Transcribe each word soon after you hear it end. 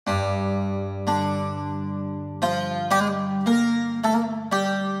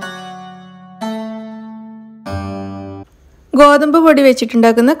ഗോതമ്പ് പൊടി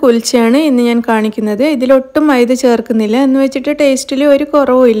വെച്ചിട്ടുണ്ടാക്കുന്ന കുൽച്ചയാണ് ഇന്ന് ഞാൻ കാണിക്കുന്നത്. ഇതിലൊട്ടും മൈദ ചേർക്കുന്നില്ല എന്ന് വെച്ചിട്ട് ടേസ്റ്റിൽ ഒരു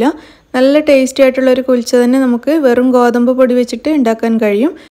കുറവുമില്ല. നല്ല ടേസ്റ്റി ആയിട്ടുള്ള ഒരു കുൽച്ച തന്നെ നമുക്ക് വെറും ഗോതമ്പ് പൊടി വെച്ചിട്ട് ഉണ്ടാക്കാൻ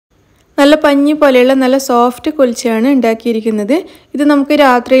കഴിയും. നല്ല പഞ്ഞി പോലെയുള്ള നല്ല സോഫ്റ്റ് കുൽച്ചയാണ് ഉണ്ടാക്കിയിരിക്കുന്നത്. ഇത് നമുക്ക്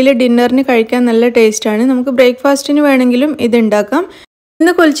രാത്രിയിൽ ഡിന്നറിന് കഴിക്കാൻ നല്ല ടേസ്റ്റാണ്. നമുക്ക് ബ്രേക്ക്ഫാസ്റ്റിന് വേണമെങ്കിലും ഇത് ഉണ്ടാക്കാം.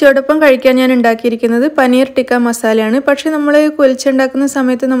 ഇന്ന് കുൽച്ചയോടൊപ്പം കഴിക്കാൻ ഞാൻ ഉണ്ടാക്കിയിരിക്കുന്നത് പനീർ ടിക്ക മസാലയാണ്. പക്ഷേ നമ്മൾ കുൽച്ച ഉണ്ടാക്കുന്ന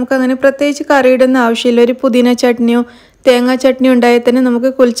സമയത്ത് നമുക്ക് അങ്ങനെ പ്രത്യേകിച്ച് കറിയിടുന്ന ആവശ്യമില്ല. ഒരു പുതിന ചട്നിയോ തേങ്ങാ ചട്നി ഉണ്ടായാൽ തന്നെ നമുക്ക്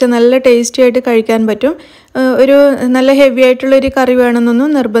കുൽച്ച നല്ല ടേസ്റ്റി ആയിട്ട് കഴിക്കാൻ പറ്റും. ഒരു നല്ല ഹെവി ആയിട്ടുള്ളൊരു കറി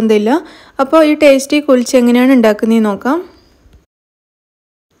വേണമെന്നൊന്നും നിർബന്ധമില്ല. അപ്പോൾ ഈ ടേസ്റ്റി കുൽച്ച എങ്ങനെയാണ് ഉണ്ടാക്കുന്നതെന്ന് നോക്കാം.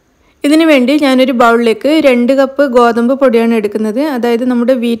 ഇതിനു വേണ്ടി ഞാനൊരു ബൗളിലേക്ക് 2 കപ്പ് ഗോതമ്പ് പൊടിയാണ് എടുക്കുന്നത്. അതായത്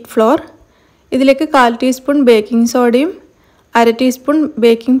നമ്മുടെ വീറ്റ് ഫ്ലോർ. ഇതിലേക്ക് 1/4 ടീസ്പൂൺ ബേക്കിംഗ് സോഡയും 1/2 ടീസ്പൂൺ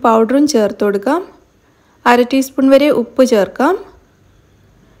ബേക്കിംഗ് പൗഡറും ചേർത്ത് കൊടുക്കാം. 1/2 ടീസ്പൂൺ വരെ ഉപ്പ് ചേർക്കാം.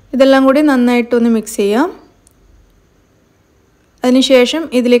 ഇതെല്ലാം കൂടി നന്നായിട്ടൊന്ന് മിക്സ് ചെയ്യാം. അതിനുശേഷം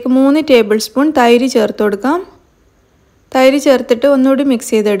ഇതിലേക്ക് 3 ടേബിൾ സ്പൂൺ തൈര് ചേർത്ത് കൊടുക്കാം. തൈര് ചേർത്തിട്ട് ഒന്നുകൂടി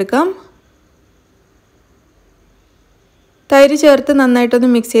മിക്സ് ചെയ്തെടുക്കാം. തൈര് ചേർത്ത് നന്നായിട്ടൊന്ന്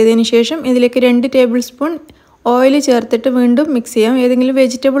മിക്സ് ചെയ്തതിന് ശേഷം ഇതിലേക്ക് 2 ടേബിൾ സ്പൂൺ ഓയിൽ ചേർത്തിട്ട് വീണ്ടും മിക്സ് ചെയ്യാം. ഏതെങ്കിലും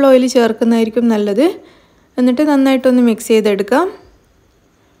വെജിറ്റബിൾ ഓയിൽ ചേർക്കുന്നതായിരിക്കും നല്ലത്. എന്നിട്ട് നന്നായിട്ടൊന്ന് മിക്സ് ചെയ്തെടുക്കാം.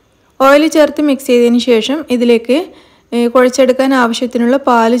 ഓയിൽ ചേർത്ത് മിക്സ് ചെയ്തതിന് ശേഷം ഇതിലേക്ക് കുഴച്ചെടുക്കാൻ ആവശ്യത്തിനുള്ള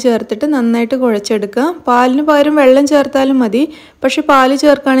പാല് ചേർത്തിട്ട് നന്നായിട്ട് കുഴച്ചെടുക്കുക. പാലിന് പകരം വെള്ളം ചേർത്താലും മതി. പക്ഷേ പാല്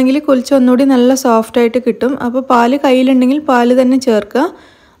ചേർക്കുകയാണെങ്കിൽ കുൽച്ച ഒന്നുകൂടി നല്ല സോഫ്റ്റായിട്ട് കിട്ടും. അപ്പോൾ പാല് കയ്യിലുണ്ടെങ്കിൽ പാല് തന്നെ ചേർക്കുക.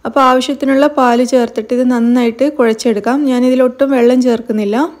 അപ്പോൾ ആവശ്യത്തിനുള്ള പാല് ചേർത്തിട്ട് ഇത് നന്നായിട്ട് കുഴച്ചെടുക്കാം. ഞാനിതിലൊട്ടും വെള്ളം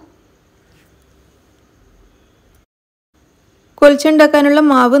ചേർക്കുന്നില്ല. കുൽച്ച ഉണ്ടാക്കാനുള്ള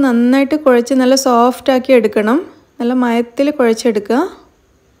മാവ് നന്നായിട്ട് കുഴച്ച് നല്ല സോഫ്റ്റാക്കി എടുക്കണം. നല്ല മയത്തിൽ കുഴച്ചെടുക്കുക.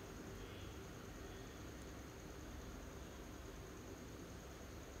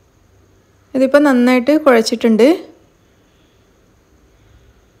 ഇതിപ്പോൾ നന്നായിട്ട് കുഴച്ചിട്ടുണ്ട്.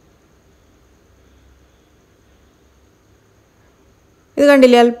 ഇത്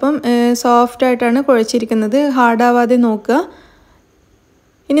കണ്ടില്ലേ, അല്പം സോഫ്റ്റായിട്ടാണ് കുഴച്ചിരിക്കുന്നത്. ഹാർഡാവാതെ നോക്കുക.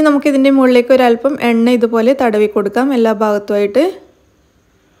 ഇനി നമുക്കിതിൻ്റെ മുകളിലേക്ക് ഒരല്പം എണ്ണ ഇതുപോലെ തടവി കൊടുക്കാം എല്ലാ ഭാഗത്തുമായിട്ട്.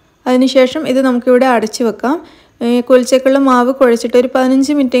 അതിനുശേഷം ഇത് നമുക്കിവിടെ അടച്ച് വെക്കാം. കുൽച്ചക്കുള്ള മാവ് കുഴച്ചിട്ട് ഒരു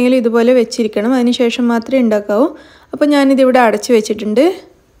 15 മിനിറ്റെങ്കിലും ഇതുപോലെ വെച്ചിരിക്കണം. അതിനുശേഷം മാത്രമേ ഉണ്ടാക്കാവൂ. അപ്പോൾ ഞാനിതിവിടെ അടച്ച് വെച്ചിട്ടുണ്ട്.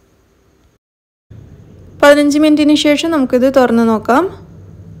 15 മിനിറ്റിന് ശേഷം നമുക്കിത് തുറന്ന് നോക്കാം.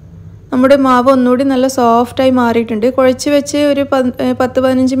 നമ്മുടെ മാവ് ഒന്നുകൂടി നല്ല സോഫ്റ്റായി മാറിയിട്ടുണ്ട്. കുഴച്ച് വെച്ച് ഒരു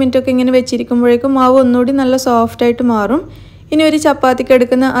 10-15 മിനിറ്റൊക്കെ ഇങ്ങനെ വെച്ചിരിക്കുമ്പോഴേക്കും മാവ് ഒന്നുകൂടി നല്ല സോഫ്റ്റായിട്ട് മാറും. ഇനി ഒരു ചപ്പാത്തിക്ക്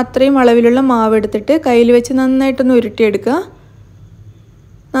എടുക്കുന്ന അത്രയും അളവിലുള്ള മാവ് എടുത്തിട്ട് കയ്യിൽ വെച്ച് നന്നായിട്ടൊന്ന് ഉരുട്ടിയെടുക്കുക.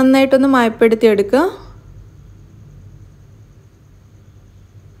 നന്നായിട്ടൊന്ന് മയപ്പെടുത്തിയെടുക്കുക.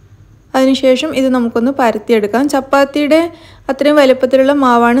 അതിനുശേഷം ഇത് നമുക്കൊന്ന് പരത്തിയെടുക്കാം. ചപ്പാത്തിയുടെ അത്രയും വലുപ്പത്തിലുള്ള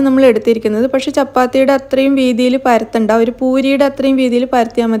മാവാണ് നമ്മൾ എടുത്തിരിക്കുന്നത്. പക്ഷേ ചപ്പാത്തിയുടെ അത്രയും വീതിയിൽ പരത്തണ്ട. ഒരു പൂരിയുടെ അത്രയും വീതിയിൽ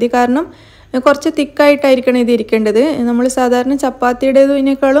പരത്തിയാൽ മതി. കാരണം കുറച്ച് തിക്കായിട്ടായിരിക്കണം ഇത് ഇരിക്കേണ്ടത്. നമ്മൾ സാധാരണ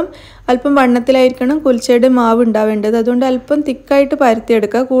ചപ്പാത്തിയുടേതിനേക്കാളും അല്പം വണ്ണത്തിലായിരിക്കണം കുൽച്ചയുടെ മാവ് ഉണ്ടാവേണ്ടത്. അതുകൊണ്ട് അല്പം തിക്കായിട്ട്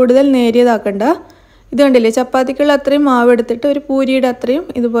പരത്തിയെടുക്കുക. കൂടുതൽ നേരിയതാക്കണ്ട. ഇത് കണ്ടില്ലേ, ചപ്പാത്തിക്കുള്ള അത്രയും മാവ് എടുത്തിട്ട് ഒരു പൂരിയുടെ അത്രയും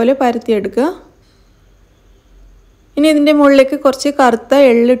ഇതുപോലെ പരത്തിയെടുക്കുക. ഇനി ഇതിൻ്റെ മുകളിലേക്ക് കുറച്ച് കറുത്ത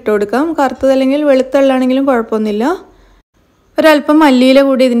എള്ളിട്ട് കൊടുക്കാം. കറുത്തതല്ലെങ്കിൽ വെളുത്ത എള്ളാണെങ്കിലും കുഴപ്പമൊന്നുമില്ല. ഒരല്പം മല്ലിയില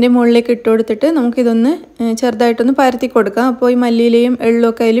കൂടി ഇതിൻ്റെ മുകളിലേക്ക് ഇട്ട് കൊടുത്തിട്ട് നമുക്കിതൊന്ന് ചെറുതായിട്ടൊന്ന് പരത്തി കൊടുക്കാം. അപ്പോൾ ഈ മല്ലിയിലയും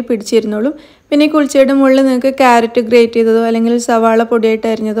എള്ളൊക്കെ അതിൽ പിടിച്ചിരുന്നോളും. പിന്നെ ഈ കുൽച്ചയുടെ മുകളിൽ നിങ്ങൾക്ക് ക്യാരറ്റ് ഗ്രേറ്റ് ചെയ്തതോ അല്ലെങ്കിൽ സവാള പൊടിയായിട്ട്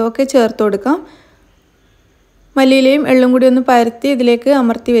അരിഞ്ഞതോ ഒക്കെ ചേർത്ത് കൊടുക്കാം. മല്ലിയിലയും എള്ളും കൂടി ഒന്ന് പരത്തി ഇതിലേക്ക്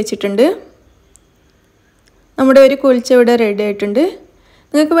അമർത്തി വെച്ചിട്ടുണ്ട്. നമ്മുടെ ഒരു കുൽച്ച ഇവിടെ റെഡി ആയിട്ടുണ്ട്.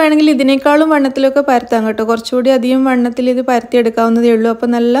 നിങ്ങൾക്ക് വേണമെങ്കിൽ ഇതിനേക്കാളും വണ്ണത്തിലൊക്കെ പരത്താം കേട്ടോ. കുറച്ചുകൂടി അധികം വണ്ണത്തിൽ ഇത് പരത്തിയെടുക്കാവുന്നതേ ഉള്ളൂ. അപ്പോൾ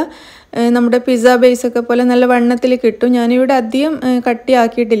നല്ല നമ്മുടെ പിസ്സ ബേസൊക്കെ പോലെ നല്ല വണ്ണത്തിൽ കിട്ടും. ഞാനിവിടെ അധികം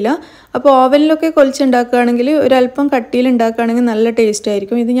കട്ടിയാക്കിയിട്ടില്ല. അപ്പോൾ ഓവനിലൊക്കെ കുൽച്ചുണ്ടാക്കുകയാണെങ്കിൽ ഒരല്പം കട്ടിയിൽ ഉണ്ടാക്കുകയാണെങ്കിൽ നല്ല ടേസ്റ്റ്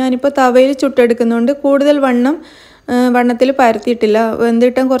ആയിരിക്കും. ഇത് ഞാനിപ്പോൾ തവയിൽ ചുട്ടെടുക്കുന്നതുകൊണ്ട് കൂടുതൽ വണ്ണത്തിൽ പരത്തിയിട്ടില്ല.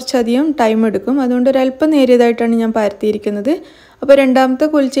 വെന്തിട്ടാൻ കുറച്ചധികം ടൈം എടുക്കും. അതുകൊണ്ട് ഒരല്പം നേരിയതായിട്ടാണ് ഞാൻ പരത്തിയിരിക്കുന്നത്. അപ്പോൾ രണ്ടാമത്തെ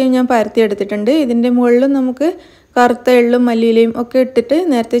കുൽച്ചയും ഞാൻ പരത്തിയെടുത്തിട്ടുണ്ട്. ഇതിൻ്റെ മുകളിലും നമുക്ക് കറുത്ത എള്ളും മല്ലിയിലയും ഒക്കെ ഇട്ടിട്ട്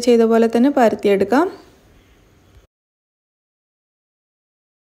നേരത്തെ ചെയ്ത പോലെ തന്നെ പരത്തിയെടുക്കാം.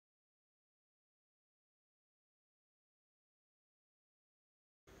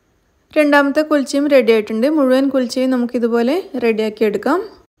 രണ്ടാമത്തെ കുൽച്ചയും റെഡി ആയിട്ടുണ്ട്. മുഴുവൻ കുൽച്ചയും നമുക്കിതുപോലെ റെഡിയാക്കി എടുക്കാം.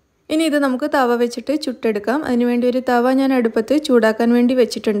 ഇനി ഇത് നമുക്ക് തവ വെച്ചിട്ട് ചുട്ടെടുക്കാം. അതിനുവേണ്ടി ഒരു തവ ഞാൻ അടുപ്പത്ത് ചൂടാക്കാൻ വേണ്ടി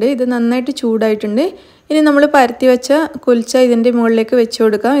വെച്ചിട്ടുണ്ട്. ഇത് നന്നായിട്ട് ചൂടായിട്ടുണ്ട്. ഇനി നമ്മൾ പരത്തി വെച്ച കുൽച്ച ഇതിൻ്റെ മുകളിലേക്ക് വെച്ച്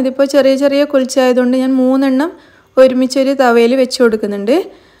കൊടുക്കാം. ഇതിപ്പോൾ ചെറിയ ചെറിയ കുൽച്ച ആയതുകൊണ്ട് ഞാൻ 3 എണ്ണം ഒരുമിച്ചൊരു തവയിൽ വെച്ച് കൊടുക്കുന്നുണ്ട്.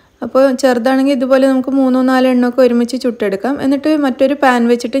 അപ്പോൾ ചെറുതാണെങ്കിൽ ഇതുപോലെ നമുക്ക് 3-4 എണ്ണമൊക്കെ ഒരുമിച്ച് ചുട്ടെടുക്കാം. എന്നിട്ട് മറ്റൊരു പാൻ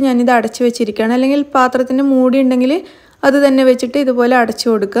വെച്ചിട്ട് ഞാനിത് അടച്ച് വെച്ചിരിക്കുകയാണ്. അല്ലെങ്കിൽ പാത്രത്തിൻ്റെ മൂടി ഉണ്ടെങ്കിൽ അത് തന്നെ വെച്ചിട്ട് ഇതുപോലെ അടച്ചു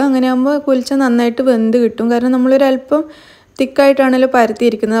കൊടുക്കുക. അങ്ങനെ ആകുമ്പോൾ കുൽച്ച നന്നായിട്ട് വെന്ത് കിട്ടും. കാരണം നമ്മളൊരല്പം തിക്കായിട്ടാണല്ലോ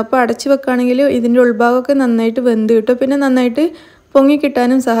പരത്തിയിരിക്കുന്നത്. അപ്പോൾ അടച്ചു വെക്കുകയാണെങ്കിൽ ഇതിൻ്റെ ഉൾഭാഗമൊക്കെ നന്നായിട്ട് വെന്ത് കിട്ടും. പിന്നെ നന്നായിട്ട് പൊങ്ങി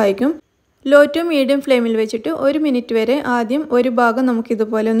കിട്ടാനും സഹായിക്കും. ലോ ടു മീഡിയം ഫ്ലെയിമിൽ വെച്ചിട്ട് 1 മിനിറ്റ് വരെ ആദ്യം ഒരു ഭാഗം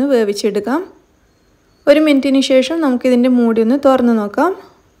നമുക്കിതുപോലെ ഒന്ന് വേവിച്ചെടുക്കാം. 1 മിനിറ്റിന് ശേഷം നമുക്കിതിൻ്റെ മൂടി ഒന്ന് തുറന്ന് നോക്കാം.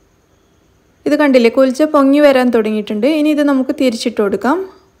 ഇത് കണ്ടില്ലേ, കുൽച്ച പൊങ്ങി വരാൻ തുടങ്ങിയിട്ടുണ്ട്. ഇനി ഇത് നമുക്ക് തിരിച്ചിട്ട് കൊടുക്കാം.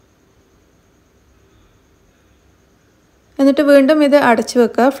 എന്നിട്ട് വീണ്ടും ഇത് അടച്ചു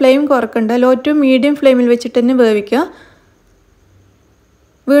വെക്കുക. ഫ്ലെയിം കുറക്കണ്ട, ലോ ടു മീഡിയം ഫ്ലെയിമിൽ വെച്ചിട്ട് തന്നെ വേവിക്കുക.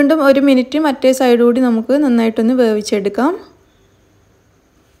 വീണ്ടും 1 മിനിറ്റ് മറ്റേ സൈഡ് കൂടി നമുക്ക് നന്നായിട്ടൊന്ന് വേവിച്ചെടുക്കാം.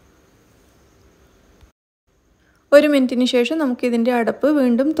 1 മിനിറ്റിന് ശേഷം നമുക്കിതിൻ്റെ അടപ്പ്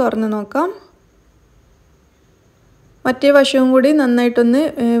വീണ്ടും തുറന്ന് നോക്കാം. മറ്റേ വശവും കൂടി നന്നായിട്ടൊന്ന്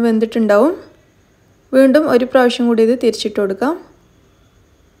വെന്തിട്ടുണ്ടാവും. വീണ്ടും ഒരു പ്രാവശ്യം കൂടി ഇത് തിരിച്ചിട്ട് കൊടുക്കാം.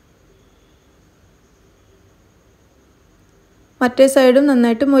 മറ്റേ സൈഡും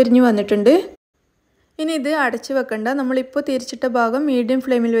നന്നായിട്ട് മൊരിഞ്ഞു വന്നിട്ടുണ്ട്. ഇനി ഇത് അടച്ചു വെക്കണ്ട, നമ്മളിപ്പോൾ തിരിച്ചിട്ട ഭാഗം മീഡിയം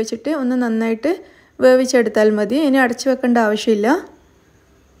ഫ്ലെയിമിൽ വെച്ചിട്ട് ഒന്ന് നന്നായിട്ട് വേവിച്ചെടുത്താൽ മതി. ഇനി അടച്ചു വെക്കേണ്ട ആവശ്യമില്ല.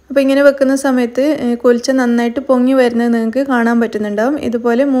 അപ്പോൾ ഇങ്ങനെ വെക്കുന്ന സമയത്ത് കുൽച്ച നന്നായിട്ട് പൊങ്ങി വരുന്നത് നിങ്ങൾക്ക് കാണാൻ പറ്റുന്നുണ്ടാവും.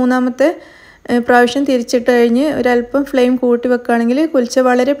 ഇതുപോലെ മൂന്നാമത്തെ പ്രാവശ്യം തിരിച്ചിട്ട് കഴിഞ്ഞ് ഒരല്പം ഫ്ലെയിം കൂട്ടി വെക്കുകയാണെങ്കിൽ കുൽച്ച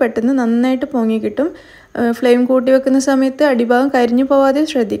വളരെ പെട്ടെന്ന് നന്നായിട്ട് പൊങ്ങി കിട്ടും. ഫ്ലെയിം കൂട്ടി വെക്കുന്ന സമയത്ത് അടിഭാഗം കരിഞ്ഞു പോവാതെ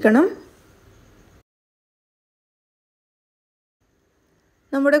ശ്രദ്ധിക്കണം.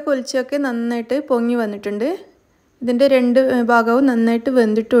 നമ്മുടെ കുൽച്ചയൊക്കെ നന്നായിട്ട് പൊങ്ങി വന്നിട്ടുണ്ട്. ഇതിൻ്റെ 2 ഭാഗവും നന്നായിട്ട്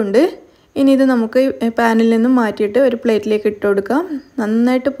വെന്തിട്ടുമുണ്ട്. ഇനി ഇത് നമുക്ക് പാനിൽ നിന്നും മാറ്റിയിട്ട് ഒരു പ്ലേറ്റിലേക്ക് ഇട്ട് കൊടുക്കാം.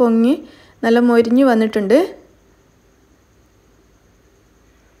 നന്നായിട്ട് പൊങ്ങി നല്ല മൊരിഞ്ഞ് വന്നിട്ടുണ്ട്.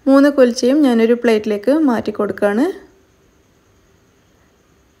 3 കുൽച്ചയും ഞാനൊരു പ്ലേറ്റിലേക്ക് മാറ്റി കൊടുക്കുകയാണ്.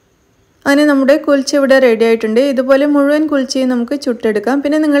 അങ്ങനെ നമ്മുടെ കുൽച്ച ഇവിടെ റെഡി ആയിട്ടുണ്ട്. ഇതുപോലെ മുഴുവൻ കുൽച്ചയും നമുക്ക് ചുട്ടെടുക്കാം.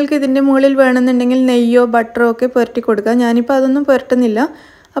 പിന്നെ നിങ്ങൾക്ക് ഇതിൻ്റെ മുകളിൽ വേണമെന്നുണ്ടെങ്കിൽ നെയ്യോ ബട്ടറോ ഒക്കെ പുരട്ടി കൊടുക്കാം. ഞാനിപ്പോൾ അതൊന്നും പുരട്ടുന്നില്ല.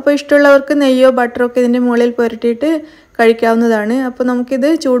 അപ്പോൾ ഇഷ്ടമുള്ളവർക്ക് നെയ്യോ ബട്ടറോ ഒക്കെ ഇതിൻ്റെ മുകളിൽ പുരട്ടിയിട്ട് കഴിക്കാവുന്നതാണ്. അപ്പോൾ നമുക്കിത്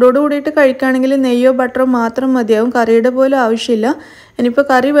ചൂടോട് കൂടിയിട്ട് കഴിക്കുകയാണെങ്കിൽ നെയ്യോ ബട്ടറോ മാത്രം മതിയാവും, കറിയുടെ പോലും ആവശ്യമില്ല. ഇനിയിപ്പോൾ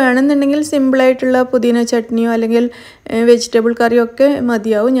കറി വേണമെന്നുണ്ടെങ്കിൽ സിമ്പിളായിട്ടുള്ള പുതിന ചട്നിയോ അല്ലെങ്കിൽ വെജിറ്റബിൾ കറിയോ ഒക്കെ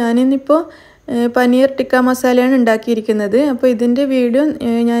മതിയാവും. ഞാനിന്നിപ്പോൾ പനീർ ടിക്ക മസാലയാണ് ഉണ്ടാക്കിയിരിക്കുന്നത്. അപ്പോൾ ഇതിൻ്റെ വീഡിയോ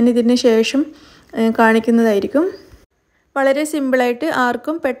ഞാനിതിന് ശേഷം കാണിക്കുന്നതായിരിക്കും. വളരെ സിമ്പിളായിട്ട്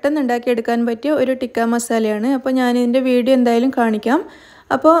ആർക്കും പെട്ടെന്ന് ഉണ്ടാക്കിയെടുക്കാൻ പറ്റിയ ഒരു ടിക്ക മസാലയാണ്. അപ്പോൾ ഞാനിതിൻ്റെ വീഡിയോ എന്തായാലും കാണിക്കാം.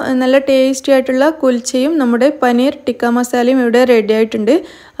 അപ്പോൾ നല്ല ടേസ്റ്റി ആയിട്ടുള്ള കുൽച്ചയും നമ്മുടെ പനീർ ടിക്ക മസാലയും ഇവിടെ റെഡി ആയിട്ടുണ്ട്.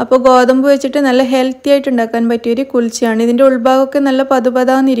 അപ്പോൾ ഗോതമ്പ് വെച്ചിട്ട് നല്ല ഹെൽത്തി ആയിട്ട് ഉണ്ടാക്കാൻ പറ്റിയൊരു കുൽച്ചയാണ്. ഇതിൻ്റെ ഉൾഭാഗമൊക്കെ നല്ല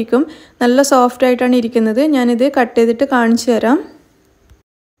പതുപതാന്നിരിക്കും, നല്ല സോഫ്റ്റ് ആയിട്ടാണ് ഇരിക്കുന്നത്. ഞാനിത് കട്ട് ചെയ്തിട്ട് കാണിച്ചു തരാം.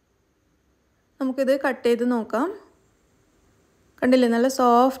 നമുക്കിത് കട്ട് ചെയ്ത് നോക്കാം. കണ്ടില്ലേ, നല്ല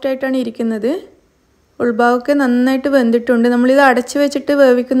സോഫ്റ്റ് ആയിട്ടാണ് ഇരിക്കുന്നത്. ഉൾഭാഗമൊക്കെ നന്നായിട്ട് വെന്തിട്ടുണ്ട്. നമ്മളിത് അടച്ചു വെച്ചിട്ട്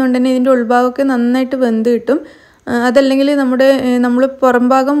വേവിക്കുന്നുണ്ട് തന്നെ ഇതിൻ്റെ ഉൾഭാഗമൊക്കെ നന്നായിട്ട് വെന്ത് കിട്ടും. അതല്ലെങ്കിൽ നമ്മൾ പുറം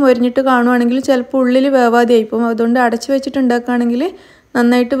ഭാഗം മൊരിഞ്ഞിട്ട് കാണുവാണെങ്കിൽ ചിലപ്പോൾ ഉള്ളിൽ വേവാതെ ആയിപ്പോവും. അതുകൊണ്ട് അടച്ചു വെച്ചിട്ട് ഉണ്ടാക്കുകയാണെങ്കിൽ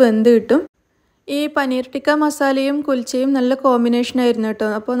നന്നായിട്ട് വെന്ത് കിട്ടും. ഈ പനീർ ടിക്ക മസാലയും കുൽച്ചയും നല്ല കോമ്പിനേഷൻ ആയിരുന്നു കേട്ടോ.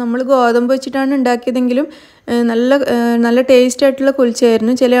 അപ്പോൾ നമ്മൾ ഗോതമ്പ് വെച്ചിട്ടാണ് ഉണ്ടാക്കിയതെങ്കിലും നല്ല ടേസ്റ്റ് ആയിട്ടുള്ള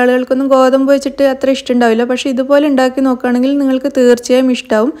കുൽച്ചയായിരുന്നു. ചില ആളുകൾക്കൊന്നും ഗോതമ്പ് വെച്ചിട്ട് അത്ര ഇഷ്ടമുണ്ടാവില്ല. പക്ഷേ ഇതുപോലെ ഉണ്ടാക്കി നോക്കുകയാണെങ്കിൽ നിങ്ങൾക്ക് തീർച്ചയായും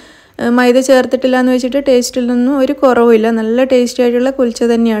ഇഷ്ടമാവും. മൈദ ചേർത്തിട്ടില്ല എന്ന് വെച്ചിട്ട് ടേസ്റ്റിലൊന്നും ഒരു കുറവുമില്ല. നല്ല ടേസ്റ്റി ആയിട്ടുള്ള കുൽച്ച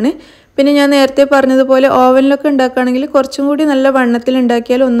തന്നെയാണ്. പിന്നെ ഞാൻ നേരത്തെ പറഞ്ഞതുപോലെ ഓവനിലൊക്കെ ഉണ്ടാക്കുകയാണെങ്കിൽ കുറച്ചും കൂടി നല്ല വണ്ണത്തിൽ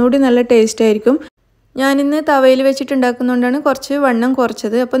ഉണ്ടാക്കിയാൽ ഒന്നുകൂടി നല്ല ടേസ്റ്റ് ആയിരിക്കും. ഞാനിന്ന് തവയിൽ വെച്ചിട്ട് ഉണ്ടാക്കുന്നതുകൊണ്ടാണ് കുറച്ച് വണ്ണം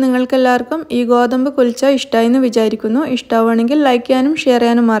കുറച്ചത്. അപ്പോൾ നിങ്ങൾക്കെല്ലാവർക്കും ഈ ഗോതമ്പ് കുൽച്ച ഇഷ്ടമായെന്ന് വിചാരിക്കുന്നു. ഇഷ്ടമാവുകയാണെങ്കിൽ ലൈക്ക് ചെയ്യാനും ഷെയർ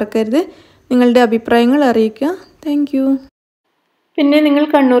ചെയ്യാനും മറക്കരുത്. നിങ്ങളുടെ അഭിപ്രായങ്ങൾ അറിയിക്കുക. Thank you. പിന്നെ നിങ്ങൾ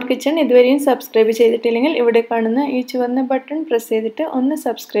കണ്ണൂർ കിച്ചൺ ഇതുവരെയും സബ്സ്ക്രൈബ് ചെയ്തിട്ടില്ലെങ്കിൽ ഇവിടെ കാണുന്ന ഈ ചുവന്ന ബട്ടൺ പ്രസ് ചെയ്തിട്ട് ഒന്ന്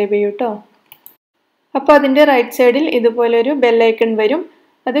സബ്സ്ക്രൈബ് ചെയ്യൂ കേട്ടോ. അപ്പോൾ അതിൻ്റെ റൈറ്റ് സൈഡിൽ ഇതുപോലൊരു ബെല്ലൈക്കൺ വരും.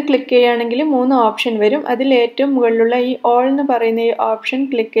 അത് ക്ലിക്ക് ചെയ്യുകയാണെങ്കിൽ 3 ഓപ്ഷൻ വരും. അതിൽ ഏറ്റവും മുകളിലുള്ള ഈ ഓൾ എന്ന് പറയുന്ന ഈ ഓപ്ഷൻ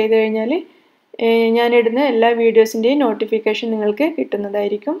ക്ലിക്ക് ചെയ്ത് കഴിഞ്ഞാൽ ഞാനിടുന്ന എല്ലാ വീഡിയോസിൻ്റെയും നോട്ടിഫിക്കേഷൻ നിങ്ങൾക്ക്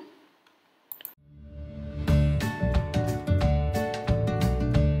കിട്ടുന്നതായിരിക്കും.